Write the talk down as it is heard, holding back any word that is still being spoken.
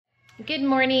Good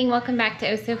morning, welcome back to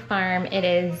Oso Farm. It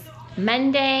is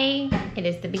Monday, it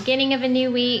is the beginning of a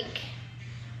new week.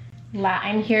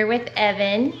 I'm here with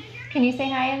Evan. Can you say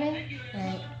hi, Evan? All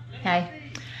right. Hi.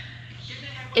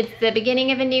 It's the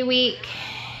beginning of a new week.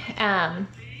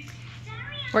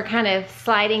 We're kind of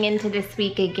sliding into this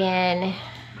week again,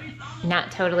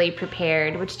 not totally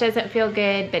prepared, which doesn't feel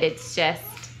good, but it's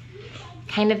just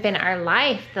kind of been our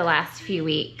life the last few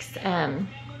weeks.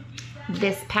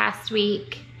 This past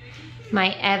week,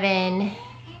 my Evan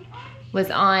was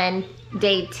on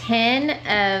day 10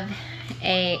 of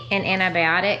an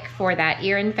antibiotic for that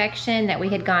ear infection that we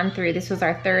had gone through. This was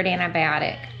our third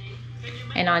antibiotic.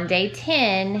 And on day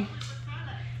 10,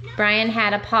 Brian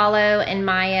had Apollo and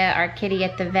Maya, our kitty,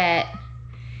 at the vet.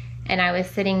 And I was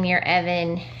sitting near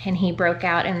Evan and he broke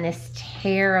out in this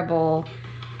terrible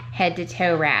head to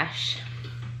toe rash.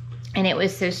 And it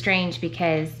was so strange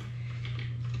because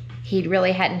he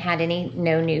really hadn't had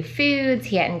no new foods.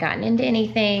 He hadn't gotten into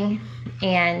anything.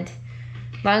 And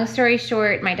long story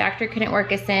short, my doctor couldn't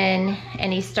work us in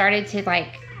and he started to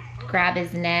like grab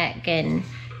his neck and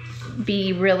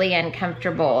be really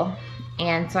uncomfortable.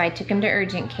 And so I took him to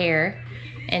urgent care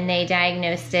and they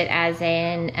diagnosed it as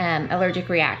an allergic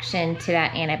reaction to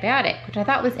that antibiotic, which I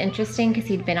thought was interesting because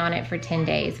he'd been on it for 10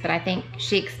 days. But I think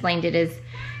she explained it as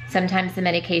sometimes the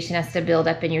medication has to build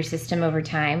up in your system over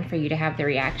time for you to have the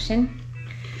reaction.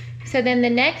 So then the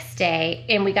next day,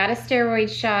 and we got a steroid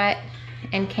shot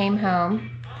and came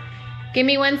home. Give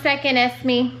me 1 second,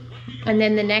 Esme. And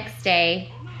then the next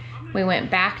day, we went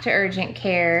back to urgent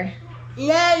care.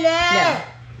 No.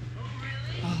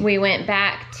 We went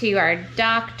back to our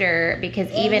doctor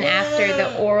because even after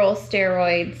the oral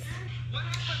steroid,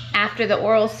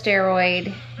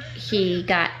 he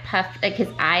got puffed, like his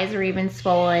eyes were even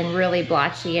swollen, really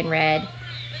blotchy and red.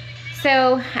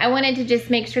 So I wanted to just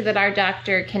make sure that our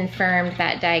doctor confirmed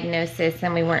that diagnosis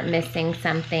and we weren't missing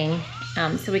something.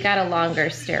 So we got a longer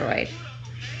steroid.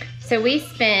 So we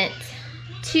spent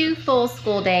 2 full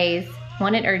school days,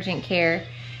 one at urgent care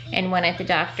and one at the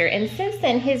doctor. And since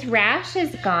then, his rash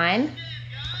is gone,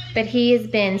 but he has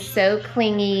been so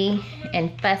clingy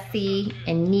and fussy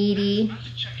and needy.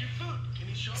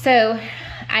 So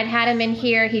I'd had him in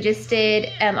here. He just did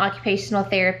occupational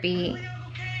therapy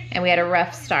and we had a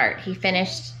rough start. He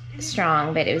finished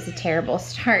strong, but it was a terrible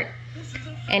start.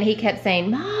 And he kept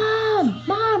saying, Mom,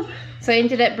 Mom. So I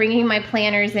ended up bringing my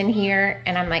planters in here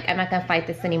and I'm like, I'm not gonna fight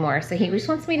this anymore. So he just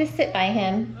wants me to sit by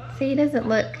him so he doesn't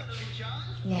look,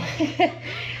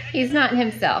 he's not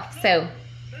himself. So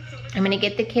I'm gonna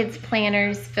get the kids'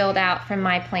 planters filled out from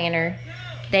my planner.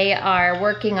 They are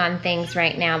working on things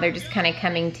right now. They're just kind of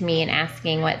coming to me and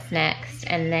asking what's next.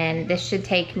 And then this should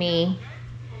take me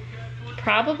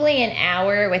probably an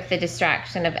hour with the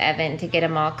distraction of Evan to get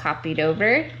them all copied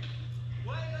over.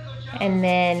 And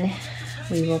then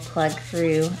we will plug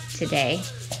through today.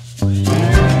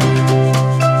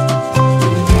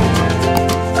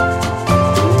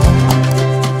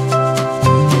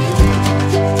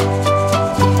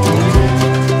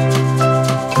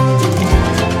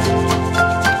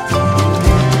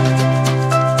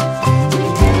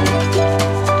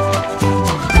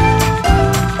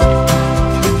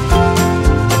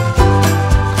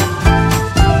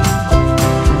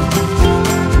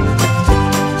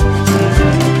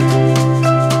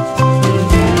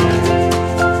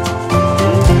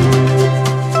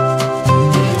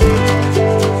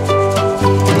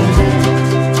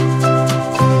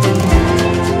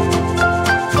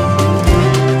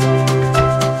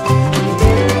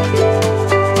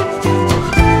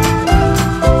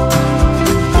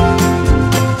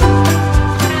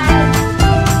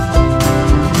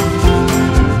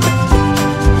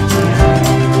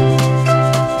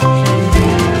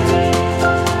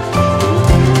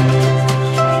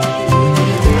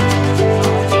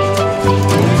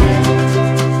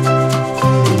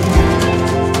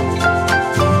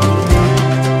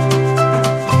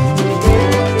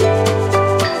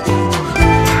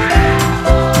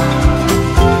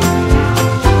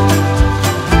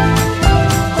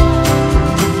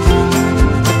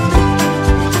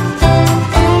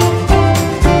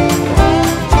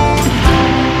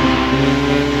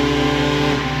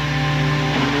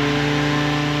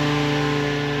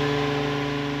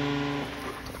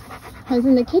 I was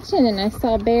in the kitchen and I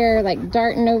saw Bear like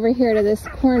darting over here to this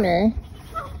corner.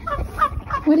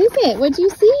 What is it? What'd you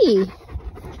see?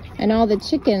 And all the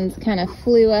chickens kind of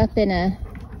flew up in a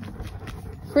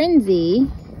frenzy.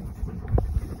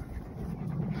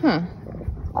 Huh.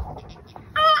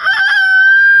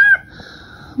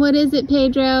 What is it,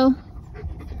 Pedro?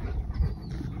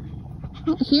 I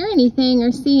don't hear anything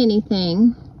or see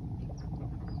anything.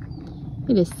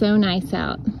 It is so nice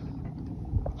out.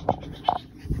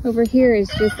 Over here is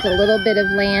just a little bit of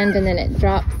land and then it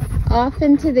drops off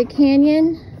into the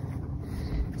canyon.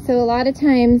 So a lot of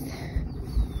times,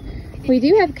 we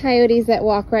do have coyotes that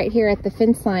walk right here at the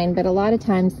fence line, but a lot of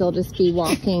times they'll just be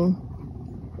walking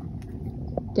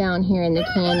down here in the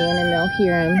canyon and they'll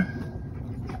hear them.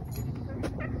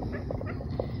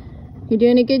 You're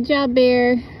doing a good job,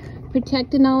 Bear,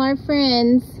 protecting all our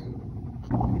friends.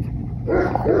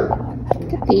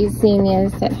 Look at these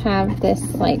zinnias that have this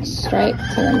like stripe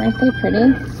to them. Aren't they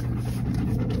pretty?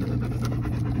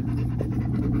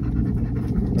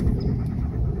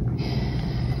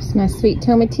 It's my sweet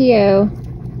tomatillo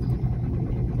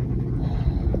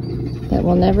that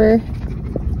will never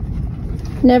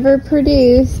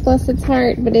produce, bless its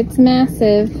heart, but it's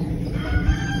massive.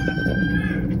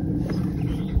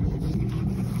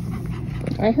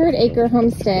 I heard Acre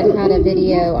Homestead had a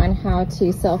video on how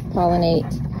to self-pollinate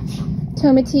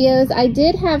tomatillos. I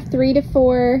did have 3 to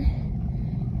 4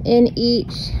 in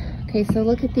each. Okay, so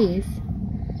look at these.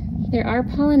 There are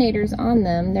pollinators on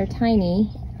them. They're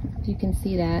tiny, if you can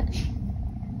see that.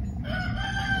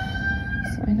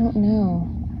 So I don't know.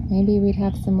 Maybe we'd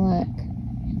have some luck.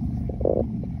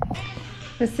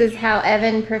 This is how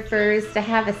Evan prefers to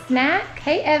have a snack.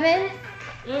 Hey, Evan.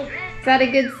 Is that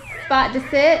a good spot to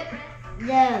sit?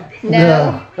 No.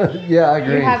 No? Yeah, I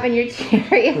agree. You're having your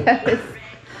Cheerios.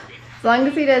 As long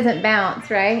as he doesn't bounce,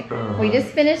 right? We just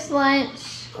finished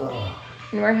lunch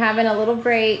and we're having a little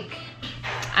break.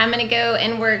 I'm gonna go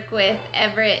and work with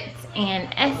Everett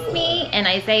and Esme, and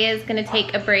Isaiah's gonna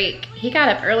take a break. He got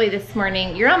up early this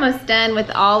morning. You're almost done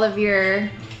with all of your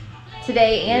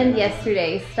today and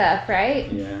yesterday's stuff,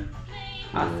 right? Yeah.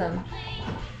 Awesome.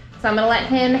 So I'm gonna let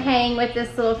him hang with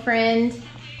this little friend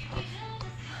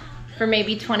for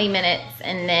maybe 20 minutes,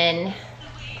 and then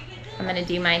I'm gonna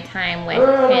do my time with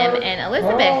him and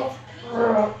Elizabeth.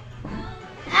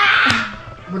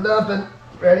 We're nothing.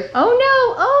 Ready? Oh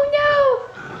no, oh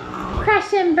no!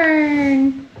 Crash and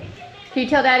burn. Can you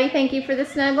tell Daddy thank you for the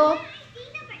snuggle?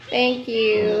 Thank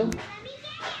you.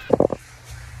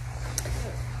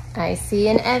 I see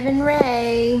an Evan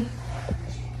Ray.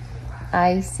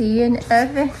 I see an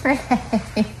Evan Ray.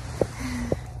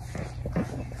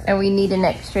 And we need an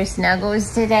extra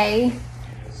snuggles today.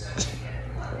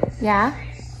 Yeah?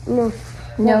 No.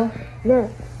 No? No.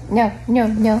 No, no,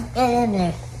 no.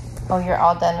 No. Oh, you're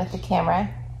all done with the camera?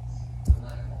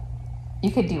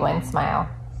 You could do one smile.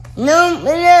 No.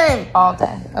 No. All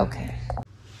done, okay.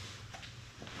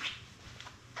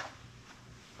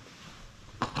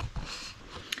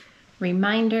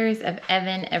 Reminders of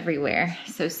Evan everywhere,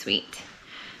 so sweet.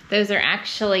 Those are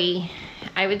actually,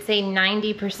 I would say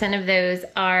 90% of those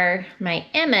are my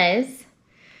Emma's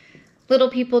Little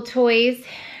People toys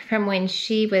from when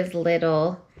she was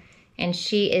little, and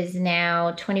she is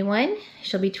now 21.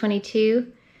 She'll be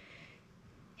 22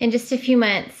 in just a few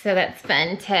months, so that's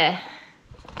fun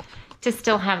to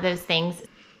still have those things.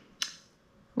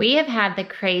 We have had the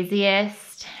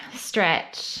craziest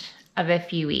stretch of a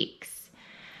few weeks.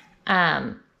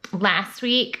 Last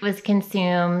week was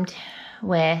consumed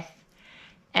with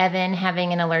Evan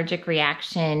having an allergic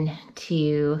reaction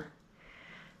to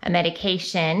a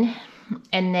medication.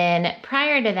 And then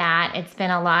prior to that, it's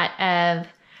been a lot of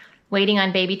waiting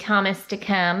on baby Thomas to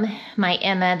come. My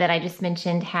Emma that I just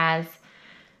mentioned has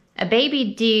a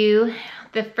baby due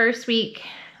the first week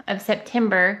of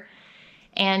September,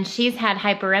 and she's had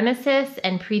hyperemesis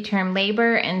and preterm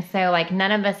labor. And so like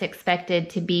none of us expected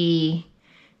to be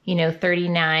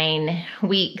 39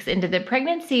 weeks into the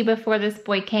pregnancy before this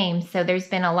boy came. So there's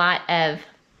been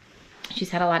she's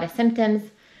had a lot of symptoms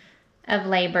of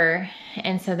labor.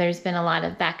 And so there's been a lot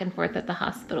of back and forth at the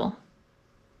hospital.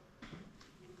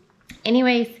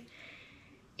 Anyways,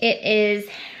 it is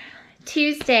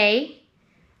Tuesday.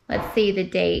 Let's see the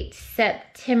date,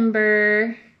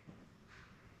 September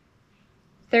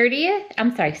 30th.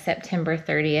 I'm sorry, September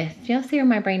 30th. Do y'all see where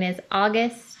my brain is?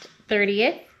 August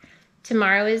 30th.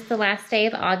 Tomorrow is the last day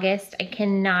of August. I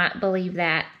cannot believe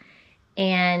that.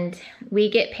 And we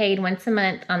get paid once a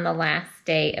month on the last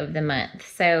day of the month.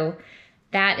 So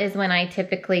that is when I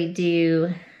typically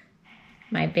do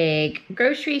my big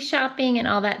grocery shopping and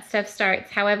all that stuff starts.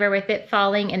 However, with it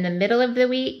falling in the middle of the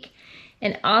week,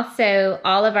 and also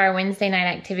all of our Wednesday night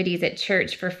activities at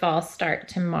church for fall start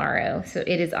tomorrow. So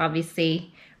it is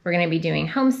obviously, we're gonna be doing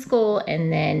homeschool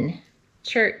and then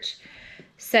church.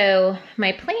 So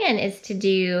my plan is to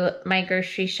do my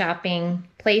grocery shopping,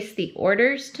 place the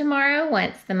orders tomorrow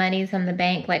once the money's on the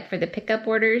bank, like for the pickup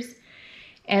orders.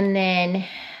 And then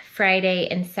Friday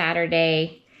and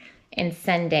Saturday and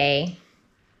Sunday,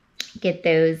 get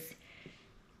those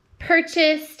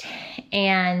purchased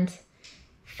and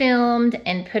filmed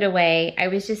and put away, I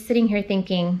was just sitting here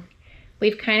thinking,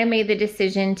 we've kind of made the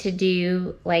decision to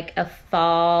do like a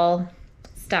fall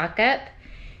stock up.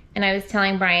 And I was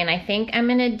telling Brian, I think I'm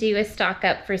gonna do a stock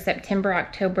up for September,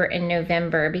 October, and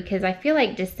November, because I feel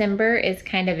like December is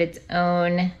kind of its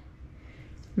own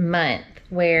month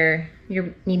where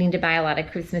you're needing to buy a lot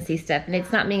of Christmassy stuff. And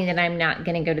it's not meaning that I'm not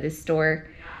gonna go to the store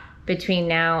between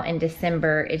now and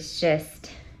December. It's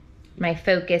just my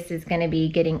focus is gonna be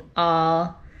getting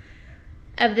all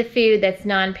of the food that's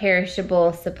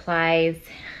non-perishable, supplies,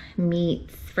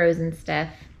 meats, frozen stuff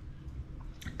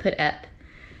put up.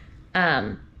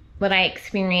 What I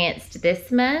experienced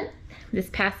this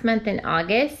past month in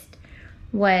August,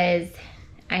 was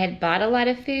I had bought a lot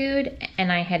of food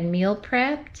and I had meal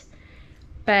prepped,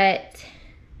 but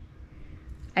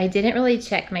I didn't really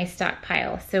check my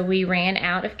stockpile. So we ran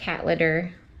out of cat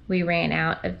litter, we ran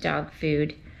out of dog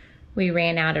food, we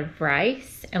ran out of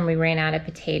rice, and we ran out of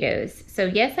potatoes. So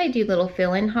yes, I do little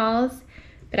fill-in hauls,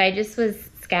 but I just was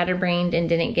scatterbrained and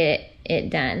didn't get it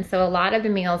done. So a lot of the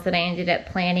meals that I ended up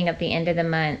planning at the end of the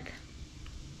month,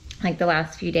 like the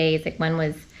last few days, like one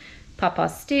was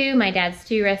Papa's stew, my dad's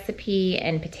stew recipe,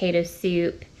 and potato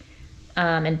soup,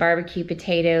 and barbecue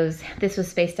potatoes. This was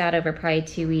spaced out over probably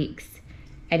 2 weeks.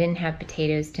 I didn't have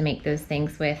potatoes to make those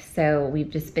things with, so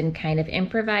we've just been kind of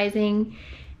improvising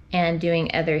and doing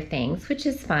other things, which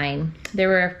is fine. There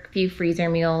were a few freezer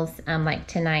meals, like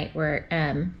tonight, where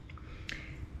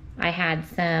I had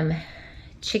some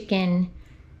chicken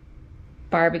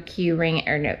barbecue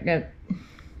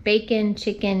bacon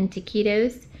chicken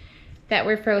taquitos that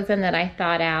were frozen that I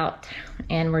thawed out,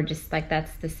 and we're just like,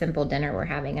 that's the simple dinner we're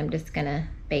having. I'm just gonna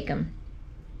bake them.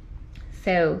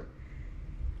 So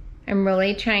I'm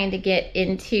really trying to get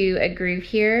into a groove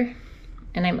here,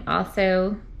 and I'm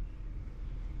also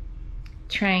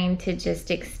trying to just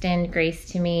extend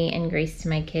grace to me and grace to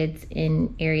my kids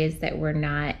in areas that we're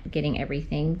not getting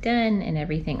everything done and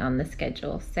everything on the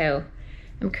schedule. So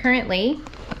I'm currently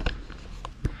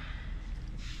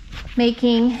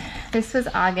making, this was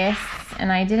August,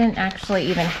 and I didn't actually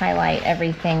even highlight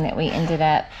everything that we ended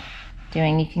up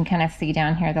doing. You can kind of see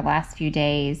down here the last few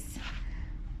days,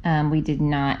 we did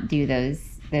not do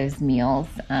those meals.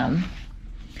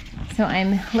 So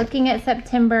I'm looking at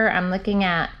September. I'm looking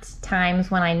at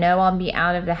times when I know I'll be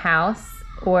out of the house,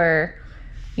 or,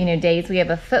 you know, days we have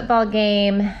a football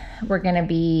game. We're gonna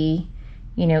be,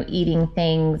 you know, eating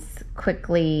things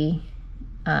quickly.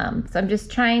 So I'm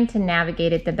just trying to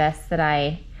navigate it the best that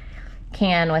I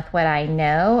can with what I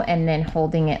know, and then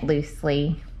holding it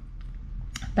loosely.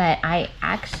 But I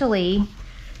actually,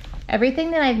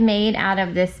 everything that I've made out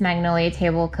of this Magnolia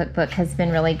Table cookbook has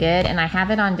been really good, and I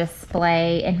have it on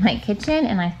display in my kitchen,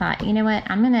 and I thought, you know what,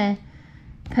 I'm gonna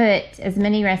put as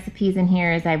many recipes in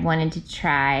here as I wanted to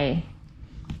try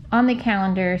on the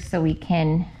calendar, so we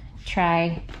can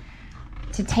try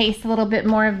to taste a little bit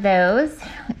more of those.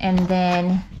 And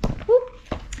then,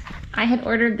 I had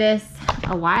ordered this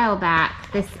a while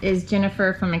back. This is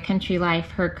Jennifer from A Country Life,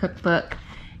 her cookbook,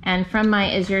 and from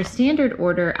my Azure Standard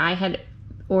order, I had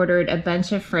ordered a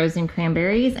bunch of frozen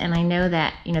cranberries, and I know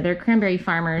that, you know, they're cranberry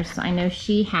farmers, so I know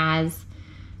she has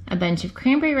a bunch of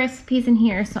cranberry recipes in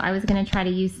here, so I was gonna try to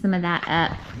use some of that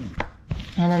up.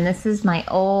 And then this is my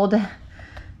old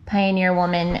Pioneer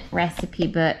Woman recipe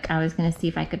book. I was gonna see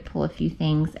if I could pull a few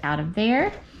things out of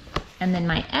there. And then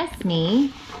my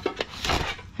Esme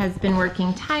has been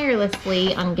working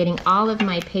tirelessly on getting all of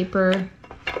my paper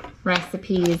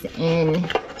recipes in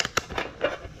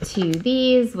to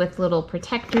these with little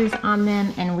protectors on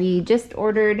them, and we just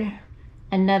ordered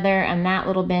another, and that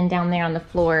little bin down there on the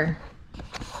floor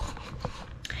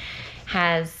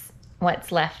has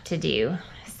what's left to do.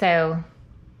 So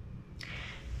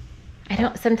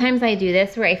sometimes I do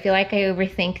this where I feel like I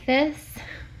overthink this,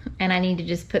 and I need to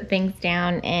just put things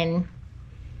down and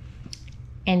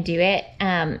do it.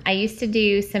 I used to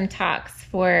do some talks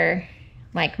for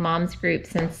like moms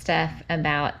groups and stuff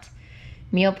about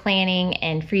meal planning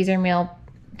and freezer meal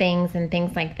things and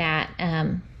things like that.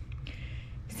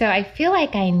 So I feel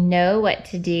like I know what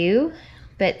to do,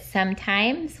 but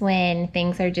sometimes when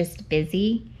things are just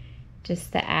busy,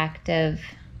 just the act of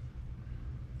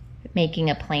making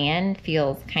a plan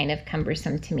feels kind of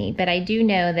cumbersome to me. But I do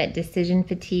know that decision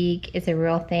fatigue is a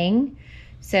real thing.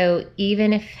 So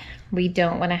even if we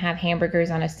don't want to have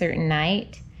hamburgers on a certain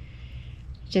night,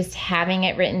 just having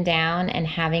it written down and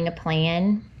having a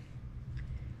plan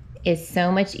is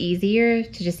so much easier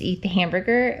to just eat the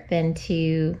hamburger than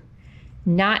to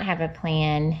not have a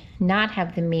plan, not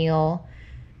have the meal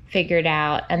figured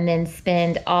out, and then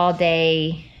spend all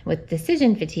day with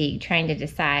decision fatigue, trying to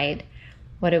decide,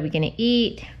 what are we gonna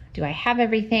eat? Do I have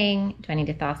everything? Do I need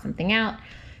to thaw something out?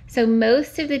 So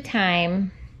most of the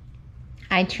time,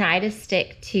 I try to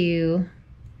stick to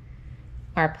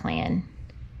our plan.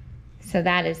 So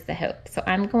that is the hope. So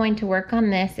I'm going to work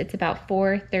on this. It's about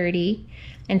 4:30.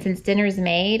 And since dinner's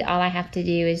made, all I have to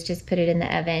do is just put it in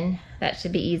the oven. That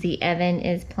should be easy. Evan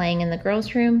is playing in the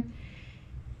girls' room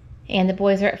and the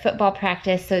boys are at football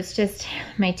practice. So it's just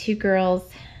my two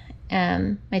girls,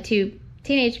 my two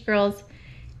teenage girls,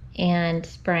 and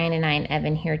Brian and I and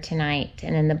Evan here tonight.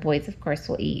 And then the boys, of course,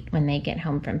 will eat when they get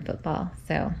home from football.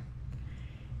 So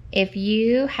if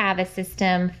you have a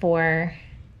system for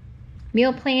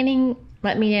meal planning,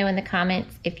 let me know in the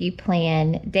comments if you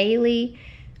plan daily,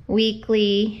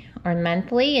 weekly, or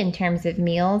monthly in terms of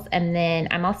meals. And then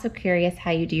I'm also curious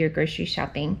how you do your grocery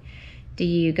shopping. Do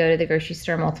you go to the grocery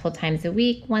store multiple times a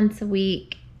week, once a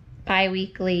week,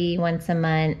 bi-weekly, once a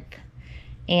month?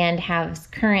 And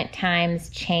have current times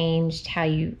changed how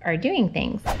you are doing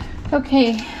things?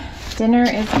 Okay, dinner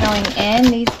is going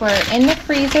in. These were in the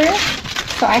freezer,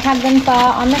 so I had them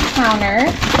thaw on the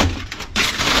counter.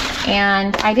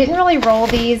 And I didn't really roll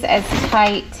these as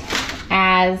tight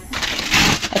as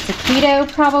a taquito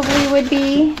probably would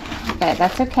be, but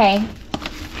that's okay.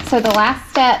 So the last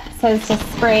step says to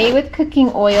spray with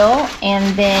cooking oil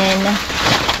and then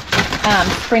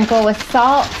sprinkle with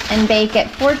salt and bake at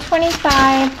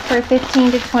 425 for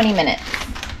 15 to 20 minutes.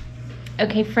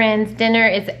 Okay friends, dinner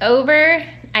is over.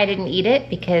 I didn't eat it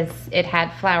because it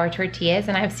had flour tortillas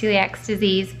and I have celiac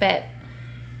disease, but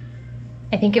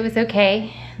I think it was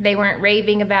okay. They weren't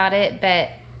raving about it, but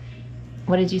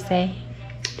what did you say?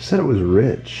 I said it was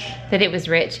rich. That it was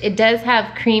rich. It does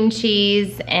have cream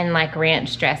cheese and like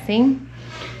ranch dressing.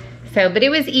 So, but it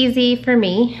was easy for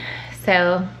me.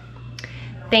 So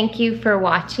thank you for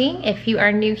watching. If you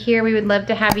are new here, we would love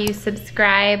to have you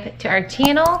subscribe to our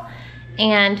channel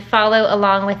and follow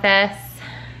along with us.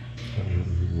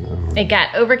 It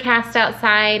got overcast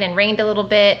outside and rained a little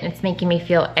bit and it's making me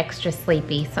feel extra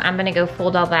sleepy. So I'm gonna go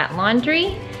fold all that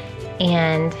laundry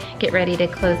and get ready to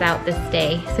close out this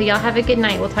day. So y'all have a good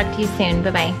night. We'll talk to you soon.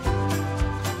 Bye-bye.